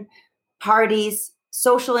 Graduation, parties,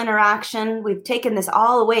 social interaction. We've taken this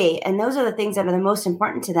all away. And those are the things that are the most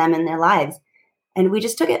important to them in their lives. And we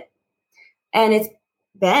just took it. And it's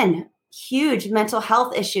been huge mental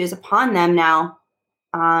health issues upon them now.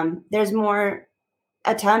 There's more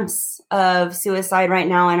attempts of suicide right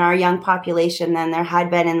now in our young population than there had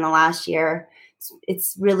been in the last year.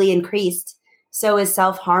 It's really increased. So is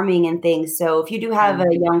self-harming and things. So if you do have a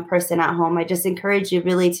young person at home, I just encourage you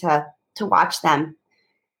really to watch them.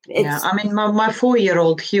 I mean, my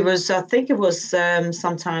 4-year-old, he was, I think it was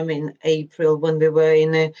sometime in April when we were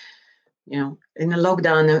in a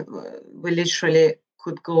lockdown. We literally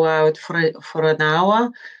could go out for an hour.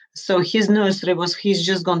 So he's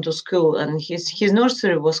just gone to school, and his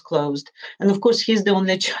nursery was closed. And of course, he's the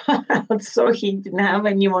only child, so he didn't have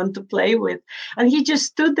anyone to play with. And he just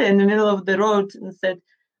stood there in the middle of the road and said,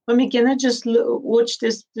 "Mommy, can I just watch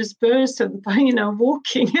this person,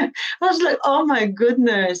 walking?" I was like, "Oh my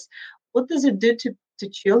goodness, what does it do to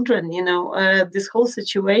children? This whole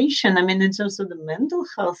situation. I mean, it's also the mental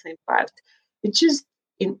health impact. It just,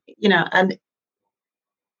 and."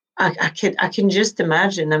 I can just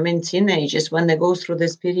imagine. I mean, teenagers, when they go through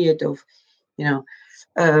this period of,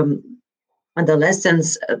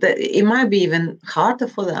 adolescence, it might be even harder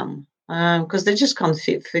for them because they just can't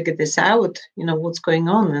figure this out. What's going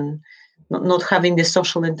on, and not having the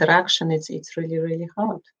social interaction. It's really, really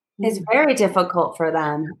hard. It's very difficult for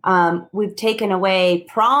them. We've taken away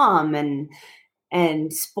prom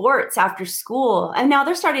and sports after school, and now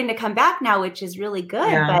they're starting to come back now, which is really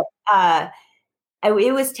good. Yeah. But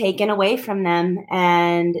it was taken away from them,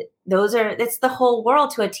 and it's the whole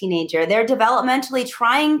world to a teenager. They're developmentally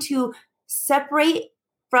trying to separate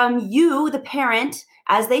from you, the parent,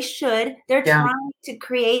 as they should. They're trying to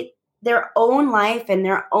create their own life and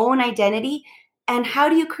their own identity. And how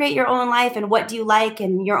do you create your own life and what do you like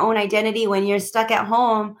and your own identity when you're stuck at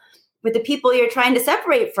home with the people you're trying to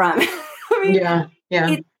separate from? I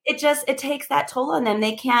mean, it takes that toll on them.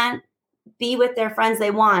 They can't be with their friends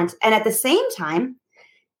they want. And at the same time,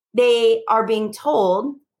 they are being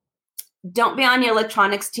told, don't be on your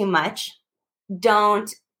electronics too much.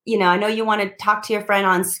 Don't, I know you want to talk to your friend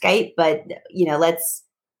on Skype, but,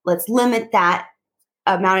 let's limit that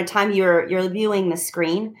amount of time you're viewing the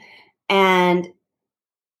screen. And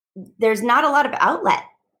there's not a lot of outlet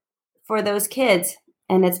for those kids.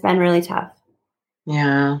 And it's been really tough.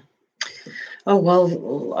 Yeah. Oh,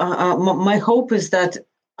 well, my hope is that,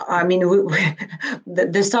 I mean,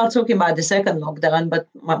 they start talking about the second lockdown, but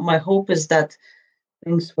my hope is that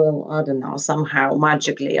things will, I don't know, somehow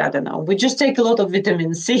magically, I don't know. We just take a lot of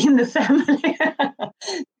vitamin C in the family,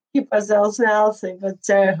 keep ourselves healthy, but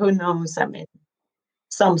who knows? I mean,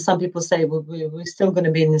 some people say we're still going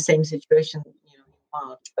to be in the same situation, in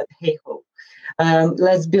March, but hey ho.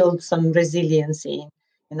 Let's build some resiliency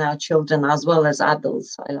in our children as well as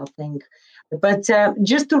adults, I think. But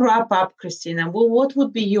just to wrap up, Christina, what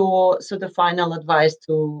would be your sort of final advice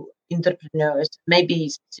to entrepreneurs, maybe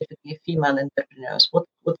specifically female entrepreneurs?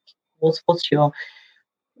 What's your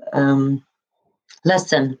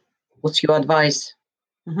lesson? What's your advice?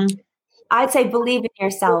 Mm-hmm. I'd say believe in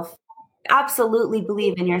yourself. Absolutely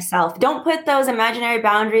believe in yourself. Don't put those imaginary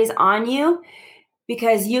boundaries on you,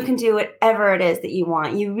 because you can do whatever it is that you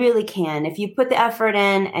want. You really can. If you put the effort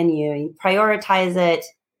in and you prioritize it,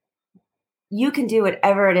 you can do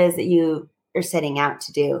whatever it is that you are setting out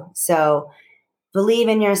to do. So believe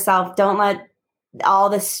in yourself. Don't let all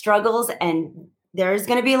the struggles, and there's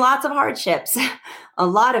going to be lots of hardships, a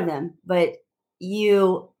lot of them, but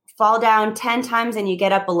you fall down 10 times and you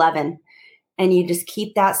get up 11, and you just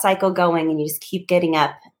keep that cycle going and you just keep getting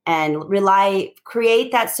up and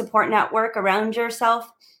create that support network around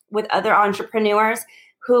yourself with other entrepreneurs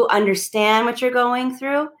who understand what you're going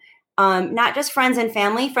through. Not just friends and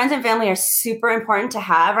family. Friends and family are super important to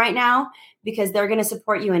have right now because they're going to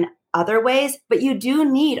support you in other ways, but you do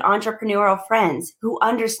need entrepreneurial friends who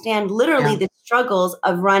understand literally the struggles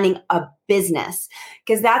of running a business,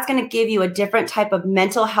 because that's going to give you a different type of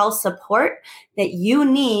mental health support that you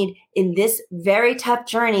need in this very tough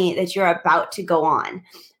journey that you're about to go on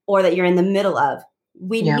or that you're in the middle of.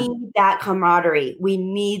 We need that camaraderie. We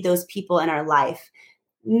need those people in our life.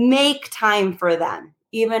 Make time for them,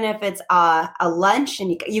 even if it's a lunch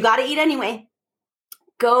and you got to eat anyway.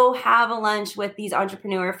 Go have a lunch with these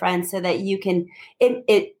entrepreneur friends so that you can,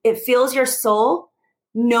 it fills your soul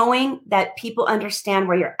knowing that people understand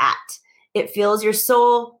where you're at. It fills your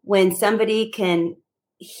soul when somebody can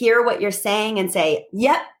hear what you're saying and say,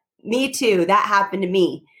 yep, me too. That happened to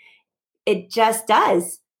me. It just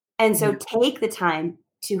does. And so take the time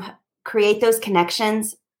to create those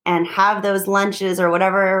connections and have those lunches or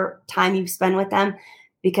whatever time you spend with them,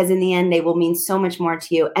 because in the end, they will mean so much more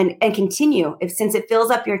to you. And continue. Since it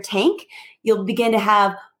fills up your tank, you'll begin to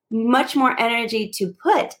have much more energy to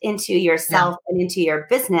put into yourself and into your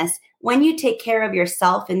business when you take care of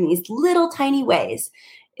yourself in these little tiny ways.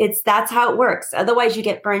 That's how it works. Otherwise, you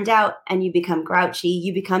get burned out and you become grouchy.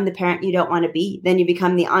 You become the parent you don't want to be. Then you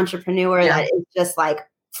become the entrepreneur that is just like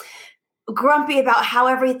grumpy about how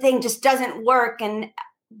everything just doesn't work. And,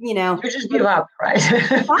 you just give up, right?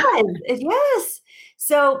 Yes.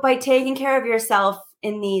 So by taking care of yourself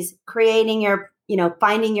in these, creating your,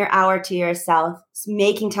 finding your hour to yourself,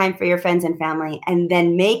 making time for your friends and family, and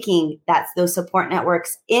then making those support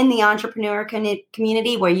networks in the entrepreneur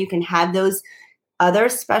community where you can have those other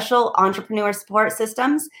special entrepreneur support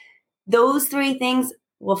systems, those three things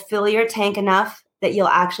will fill your tank enough that you'll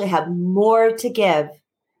actually have more to give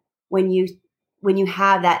when you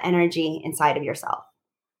have that energy inside of yourself.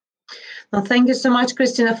 Well, thank you so much,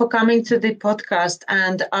 Christina, for coming to the podcast.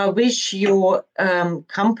 And I wish your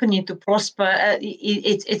company to prosper.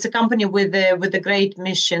 It's a company with a great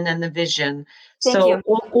mission and a vision. Thank you.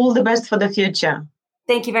 All the best for the future.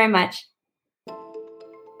 Thank you very much.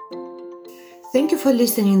 Thank you for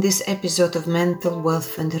listening to this episode of Mental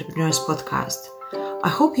Wealth Entrepreneurs Podcast. I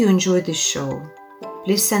hope you enjoyed this show.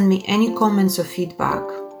 Please send me any comments or feedback.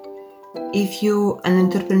 If you're an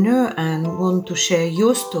entrepreneur and want to share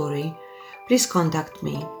your story, please contact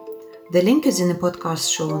me. The link is in the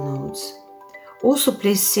podcast show notes. Also,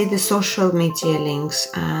 please see the social media links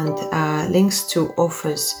and links to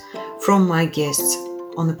offers from my guests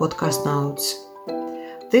on the podcast notes.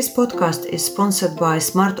 This podcast is sponsored by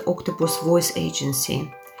Smart Octopus Voice Agency,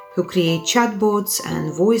 who create chatbots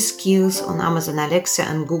and voice skills on Amazon Alexa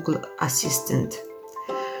and Google Assistant.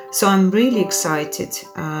 So I'm really excited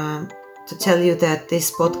to tell you that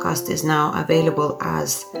this podcast is now available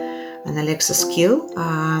as an Alexa skill.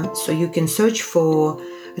 So you can search for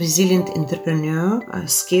Resilient Entrepreneur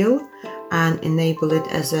skill and enable it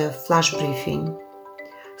as a flash briefing.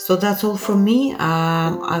 So that's all from me.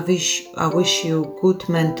 I wish you good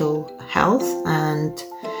mental health, and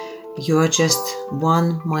you are just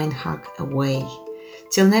one mind hack away.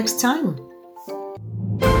 Till next time.